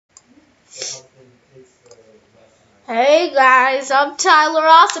Hey guys, I'm Tyler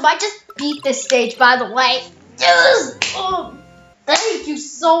Awesome. I just beat this stage, by the way. Yes! Oh, thank you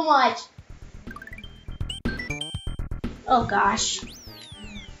so much. Oh gosh.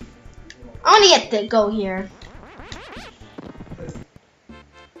 I'm gonna get the go here.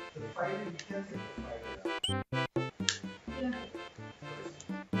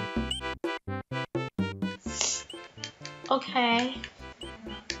 Okay.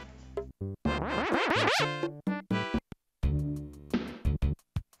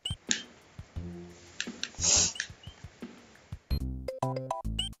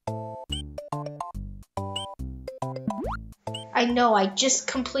 I know, I just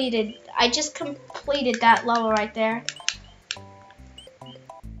completed that level right there.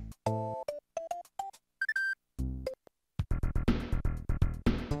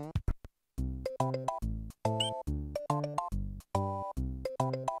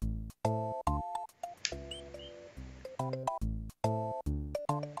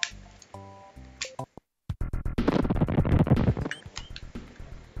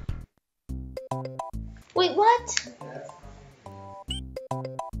 Wait, what?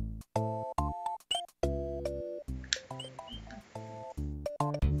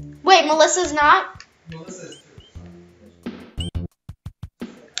 Wait, Melissa's not? Melissa's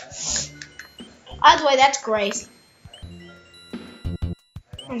Either way, that's great.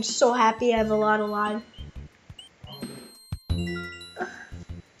 I'm so happy I have a lot of life.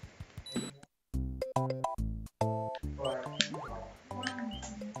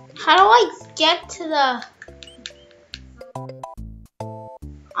 How do I get to the...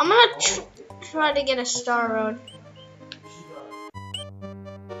 I'm gonna try to get a Star Road.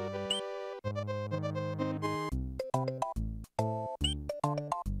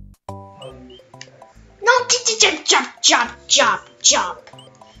 No, jump.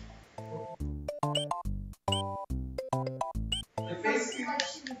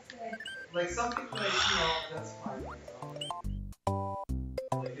 Like something like, that's fine.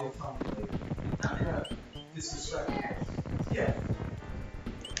 Like you'll tell me, like, not in a disrespectful. Yeah.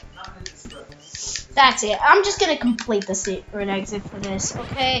 Not in a disrespectful. That's it. I'm just gonna complete the secret exit for this,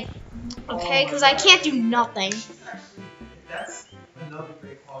 okay? Okay, because I can't do nothing. That's another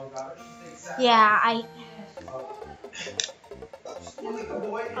great quality about her. She's the exact Yeah, like a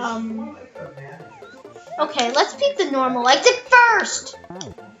boy, she's more like a manager. Okay, let's pick the normal exit first.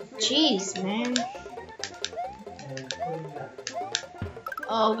 Jeez, man.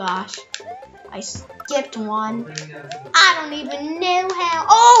 Oh gosh, I skipped one. I don't even know how.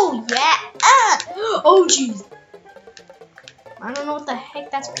 Oh yeah. Oh jeez. I don't know what the heck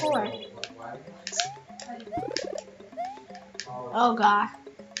that's for. Oh god.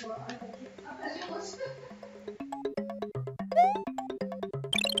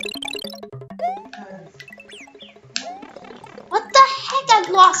 What the heck? I've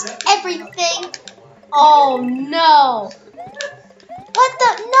lost everything. Oh no. What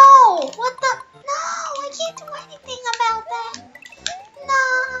the? No. What the? No. I can't do anything about that.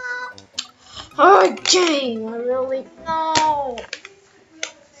 No. Okay. I really no.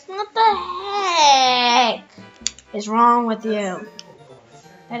 What the heck is wrong with you?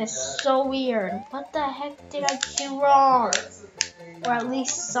 That is so weird. What the heck did I do wrong? Or at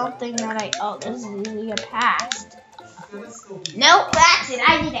least something that I... Oh, this is easily a past. Nope, that's it.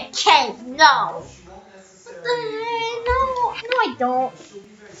 I need a K. No. What the heck? No. No, I don't.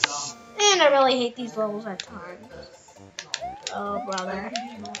 And I really hate these levels at times. Oh, brother.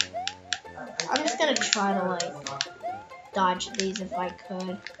 I'm just gonna try to, like, dodge these if I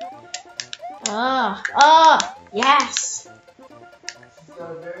could. Yes. She's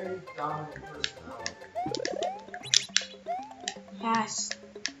got a very dominant personality. Yes.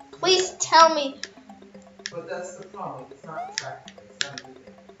 Please tell me. But that's the problem. It's not attractive. It's not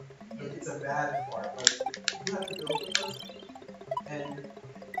good. Like, it's a bad part. Like, you have to build a person, and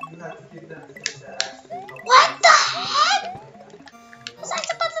you have to give them things that actually help. What the heck? Was I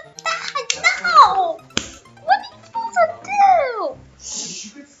supposed to die? No! What are you supposed to do?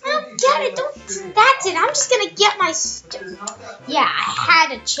 I don't get it. Don't. That's it. I'm just gonna get my. Yeah, I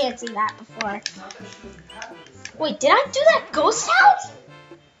had a chance in that before. Wait, did I do that ghost house?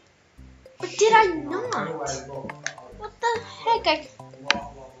 Or did I not? What the heck?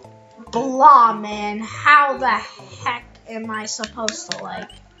 Blah, man. How the heck am I supposed to, like...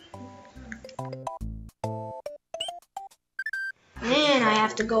 Man, I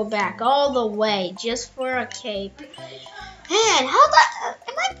have to go back all the way just for a cape. Man, how the...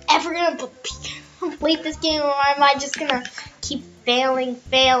 Am I ever gonna complete this game, or am I just gonna keep failing,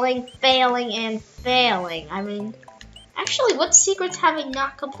 and failing? I mean... Actually, what secrets have I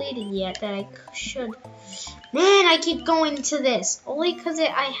not completed yet that I should? Man, I keep going to this only because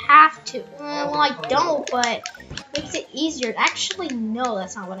I have to. Well, I don't, but it makes it easier. Actually, no,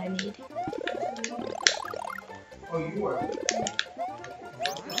 that's not what I need. Oh, you are.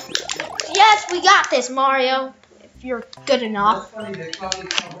 Yes, we got this, Mario. If you're good enough. That's funny. They probably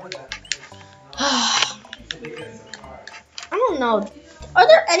covered that. So they get surprised. I don't know. Are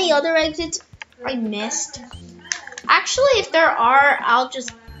there any other exits I missed? Actually, if there are, I'll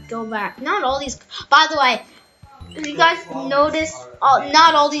just go back. Not all these. By the way, if you guys notice,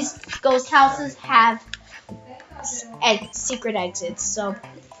 not all these ghost houses have secret exits, so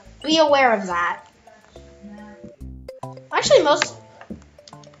be aware of that. Actually, most.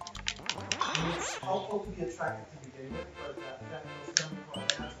 It's helpful to be attracted to begin with, but that goes down the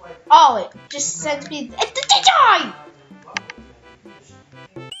road, and that's why. Oh, it just sends me. It's the Digimon!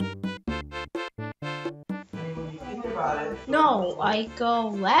 I mean, when you think about it. No, I go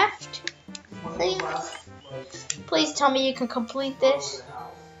left. One of Please. the last, Please tell me you can complete this.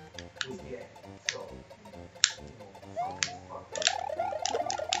 was gay. So, something's fucked up.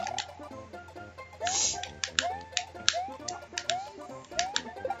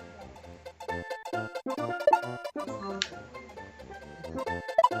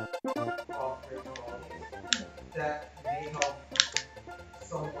 That may help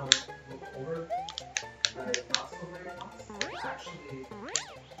someone look over that is not so great ones. Actually,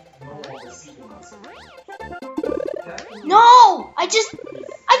 know all the secret ones. No! I just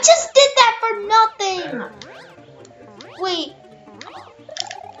did that for nothing! Wait.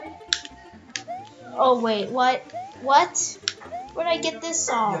 Oh, wait, what? What? Where'd I get this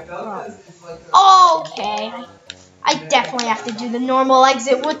song from? Oh, okay. I definitely have to do the normal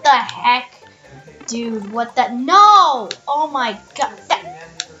exit. What the heck? Dude, what the? No! Oh my god.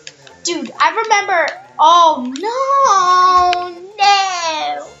 Dude, I remember. Oh, no!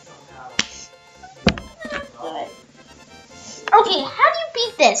 No! Okay, how do you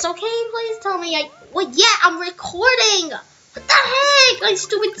beat this? Okay, please tell me. Well, yeah, I'm recording. What the heck? My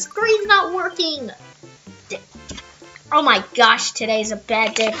stupid screen's not working. Oh my gosh, today's a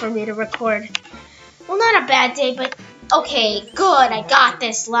bad day for me to record. Well, not a bad day, but okay, good. I got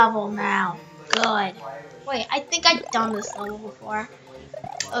this level now. Good. Wait, I think I've done this level before.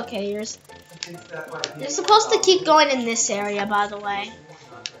 Okay, you're supposed to keep going in this area, by the way.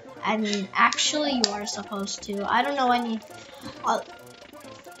 I mean, actually, you are supposed to. I don't know any.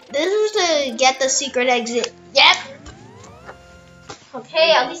 This is to get the secret exit. Yep.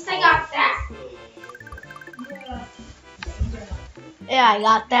 Okay, at least I got that. Yeah, I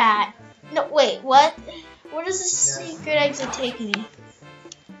got that. No, wait, what? Where does the secret exit take me?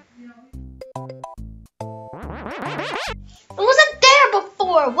 It wasn't there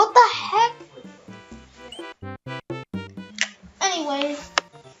before. What the heck? Anyways,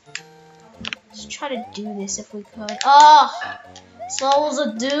 let's try to do this if we could. Oh, this level's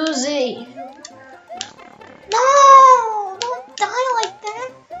a doozy. No, don't die like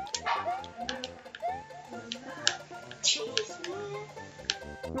that. Jeez, man.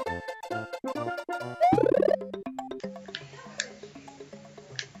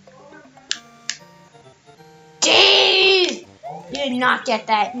 Jeez! You did not get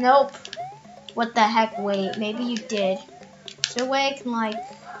that. Nope. What the heck? Wait, maybe you did. Is there a way I can, like...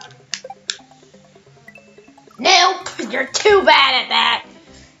 Nope! You're too bad at that!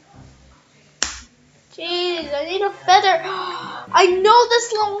 Jeez, I need a feather. I know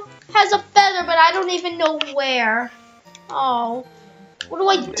this level has a feather, but I don't even know where. Oh. What do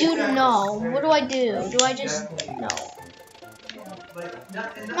I do to know? What do I do? Do I just... No.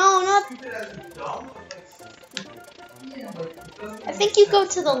 No, not... I think you go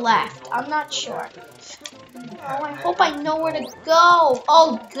to the left. I'm not sure. Oh, I hope I know where to go.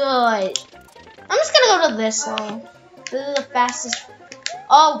 Oh, good. I'm just gonna go to this one. This is the fastest.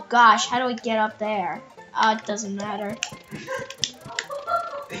 Oh, gosh. How do I get up there? It doesn't matter.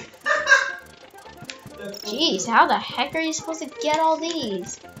 Jeez, how the heck are you supposed to get all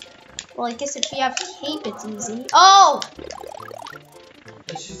these? Well, I guess if you have cape, it's easy. Oh!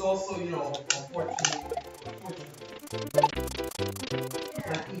 And she's also, you know, unfortunately.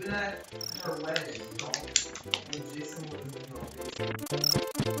 Like, even at her wedding, you know, when Jason was,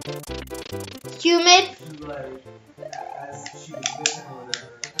 Humid? she, like, as she was living or whatever.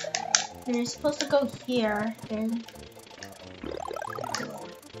 And you're supposed to go here, and...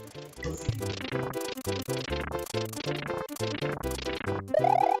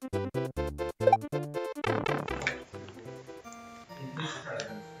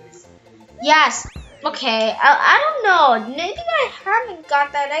 Yes. Okay. I don't know. Maybe I haven't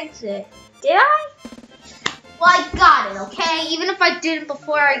got that exit. Did I? Well, I got it, okay? Even if I didn't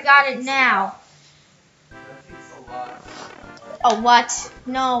before, I got it now. That takes a lot. Oh, what?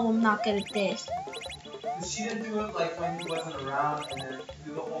 No, I'm not good at this. She didn't do it like when he wasn't around, and then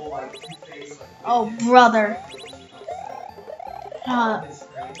do the whole like two-face like. Oh, brother.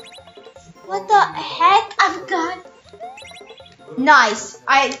 What the heck? I've got. Nice.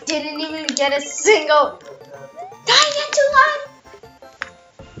 I didn't even get a single. Did I get 2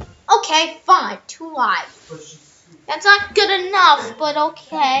 lives? Okay, fine. 2 lives. That's not good enough, but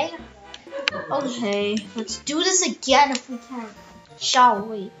okay. Okay, let's do this again if we can. Shall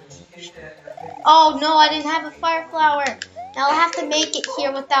we? Oh no, I didn't have a fire flower. Now I have to make it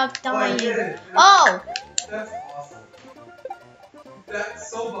here without dying. Oh! That's awesome. That's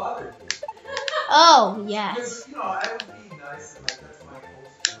so bothered. Oh, yes. Because, you know, I would be nice and like that's my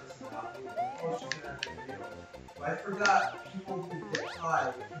close personality. Of course, she's gonna have to deal. But I forgot people who get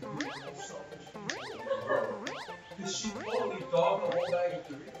tired can be the most selfish people in the world. Because she totally dogged the whole bag of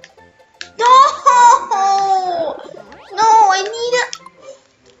Doritos. No! No, I need to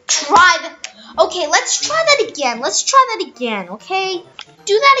try that. Okay, let's try that again. Let's try that again, okay?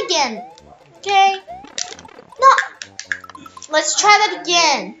 Do that again, okay? No. Let's try that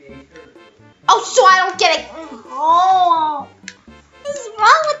again. Oh, so I don't get it. Oh. What is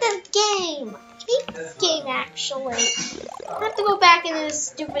wrong with this game? I hate this game, actually. I have to go back into this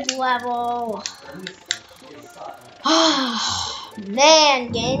stupid level.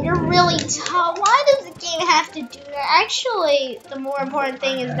 Man, game, you're really tough. Why does the game have to do that? Actually, the more important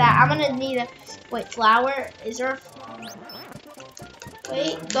thing is that I'm gonna need a flower. Is there a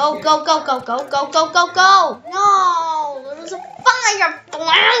wait? Go! No, there was a fire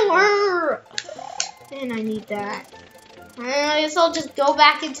flower, and I need that. I guess I'll just go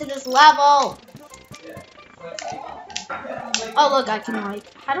back into this level. Oh look, I can like.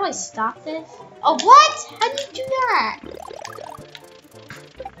 How do I stop this? Oh what? How do you do that?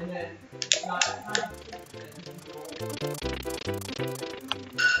 And then,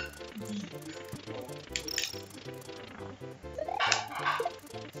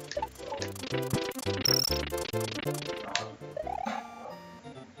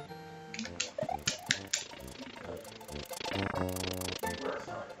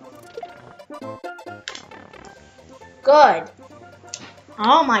 Good.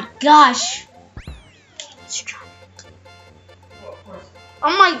 Oh my gosh. Let's try. Oh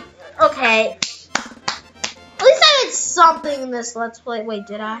my. Okay. At least I did something in this Let's Play. Wait,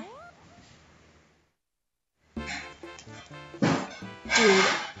 did I? Dude.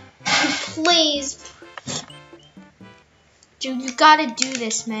 Please. Dude, you gotta do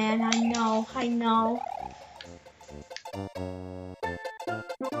this, man. I know.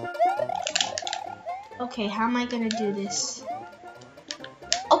 Okay, how am I gonna do this?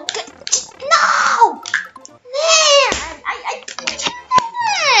 Okay. No! Man! I can't.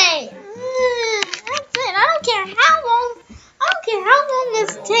 That's it. I don't care how long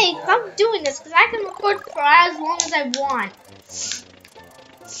this takes. I'm doing this because I can record for as long as I want.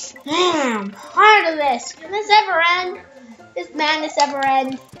 Man, I'm tired of this. Can this ever end? This madness ever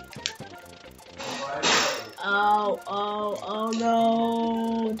end? Oh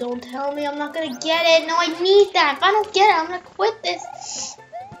no. Don't tell me I'm not gonna get it. No, I need that. If I don't get it, I'm gonna quit this.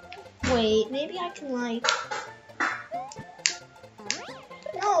 Wait, maybe I can like...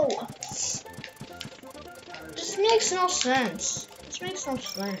 No. This makes no sense.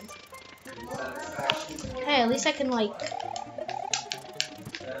 Hey, at least I can like...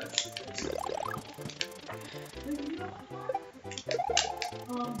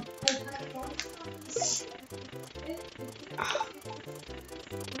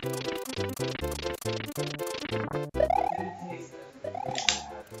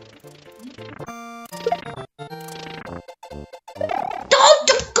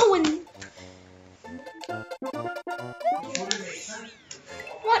 Don't go in.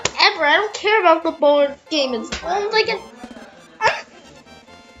 Whatever, I don't care about the board game. It's like an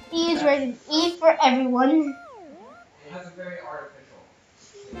E is rated E for everyone. it has a very artificial.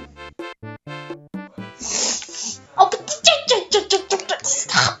 Oh,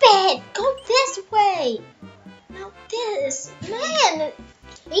 stop it! Go this way. Now this, man. I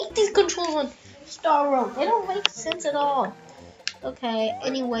hate these controls on Star Road. They don't make sense at all. Okay.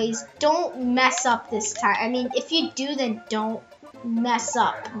 Anyways, don't mess up this time. I mean, if you do, then don't mess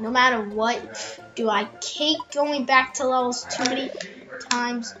up. No matter what. Do I keep going back to levels too many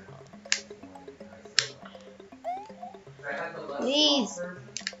times? Please.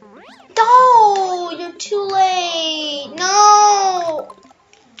 No, you're too late. No.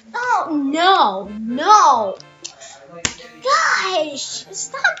 No. Gosh,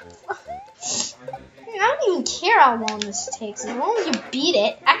 stop. I don't even care how long this takes, as long as you beat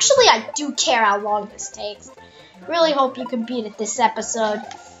it. Actually, I do care how long this takes. Really hope you can beat it this episode.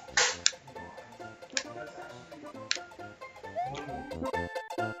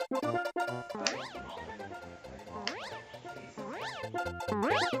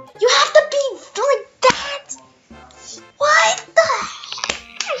 You have to be like that? What the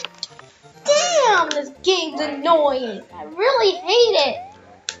heck? Damn, this game's annoying. I really hate it.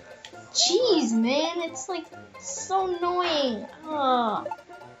 Jeez, man, it's like so annoying. Oh,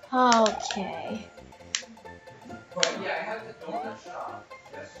 okay. But yeah, I had the donut shop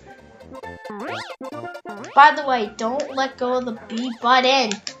yesterday. By the way, don't let go of the B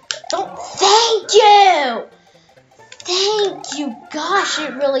button. Don't. Thank you. Thank you. Gosh,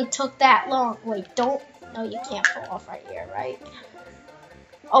 it really took that long. Wait, don't. No, you can't pull off right here, right?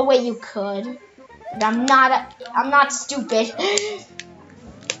 Oh wait, you could. But I'm not stupid.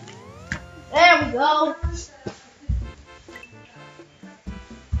 There we go.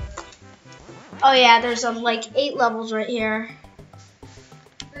 Oh yeah, there's like 8 levels right here.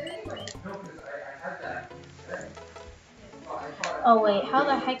 Oh wait, how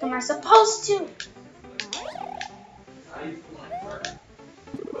the heck am I supposed to?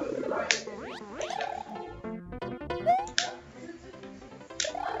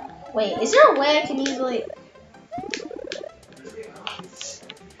 Wait, is there a way I can easily...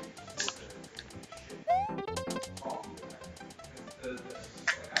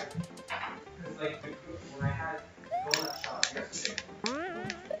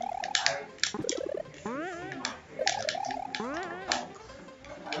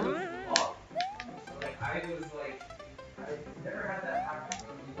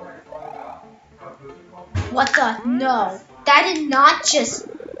 What the? No. That did not just...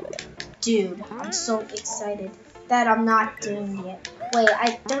 Dude, I'm so excited that I'm not doing it. Wait,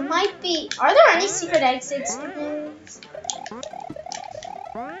 there might be... Are there any secret exits in this?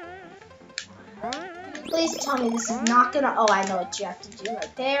 Please tell me this is not gonna... Oh, I know what you have to do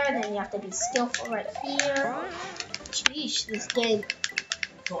right there. Then you have to be skillful right here. Sheesh, this game.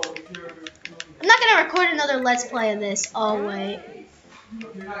 I'm not gonna record another Let's Play of this. Oh, wait.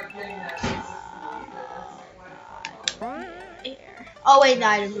 Oh wait, no,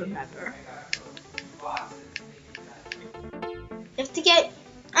 I didn't remember. You have to get...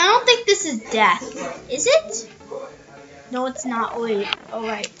 I don't think this is death. Is it? No, it's not. Wait. Oh,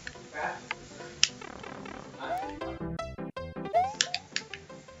 right.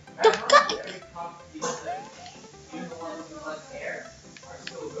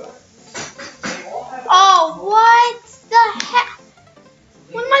 Oh, what the heck?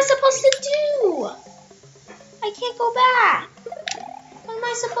 What am I supposed to do? I can't go back. What am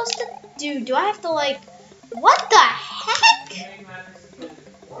I supposed to do? Do I have to like... What the heck?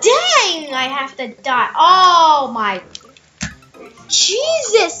 Dang, I have to die. Oh my...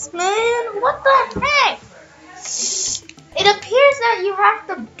 Jesus, man. What the heck? It appears that you have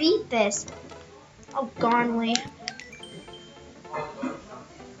to beat this. Oh, Garnley.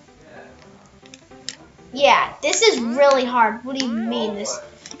 Yeah, this is really hard. What do you mean? This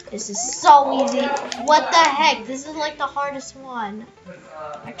is so easy. What the heck? This is like the hardest one.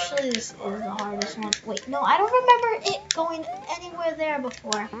 Actually, this is the hardest one. Wait, no, I don't remember it going anywhere there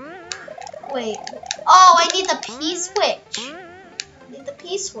before. Wait. Oh, I need the P-switch. I need the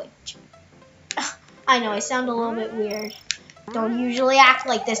P-switch. I know, I sound a little bit weird. Don't usually act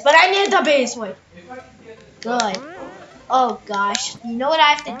like this, but I need the P-switch. Good. Oh, gosh. You know what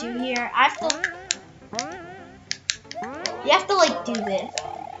I have to do here? I have to... You have to, like, do this.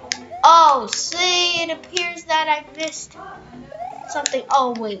 Oh, see, it appears that I missed something.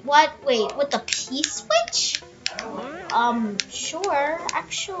 Oh, wait, what? Wait, with the P-switch? Sure.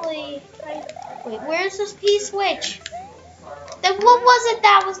 Actually, wait, where's this P-switch? Then what was it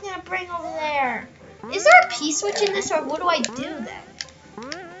that I was going to bring over there? Is there a P-switch in this, or what do I do then?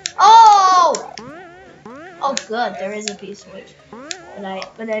 Oh! Oh, good, there is a P-switch.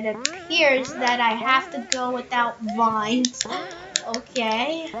 But it appears that I have to go without vines.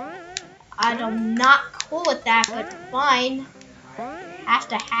 Okay. I'm not cool with that, but fine. Have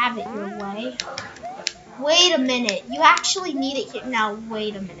to have it your way. Wait a minute. You actually need it here. Now,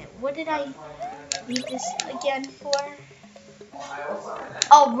 wait a minute. What did I need this again for?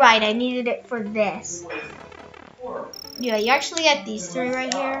 Oh, right. I needed it for this. Yeah, you actually get these 3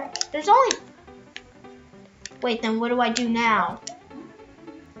 right here. There's only... Wait, then what do I do now?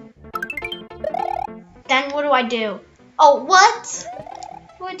 Then what do I do? Oh, what?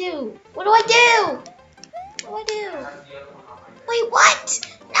 What do I do? What do I do? What do I do? Wait, what?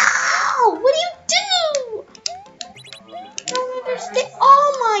 No! What do you do? don't understand. Oh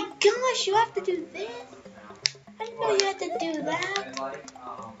my gosh, you have to do this? I didn't know you had to do that. And like,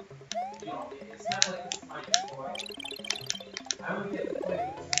 you know, it's kind of like this is my toy. I would get to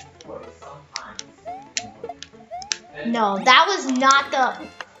play with this toy sometimes. No, that was not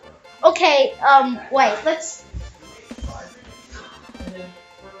the. Okay, wait, let's. And then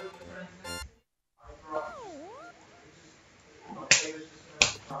for instance, I grew up, it was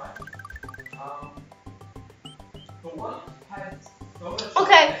just the one has so much.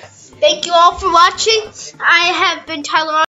 Okay, thank you all for watching. I have been Tyler.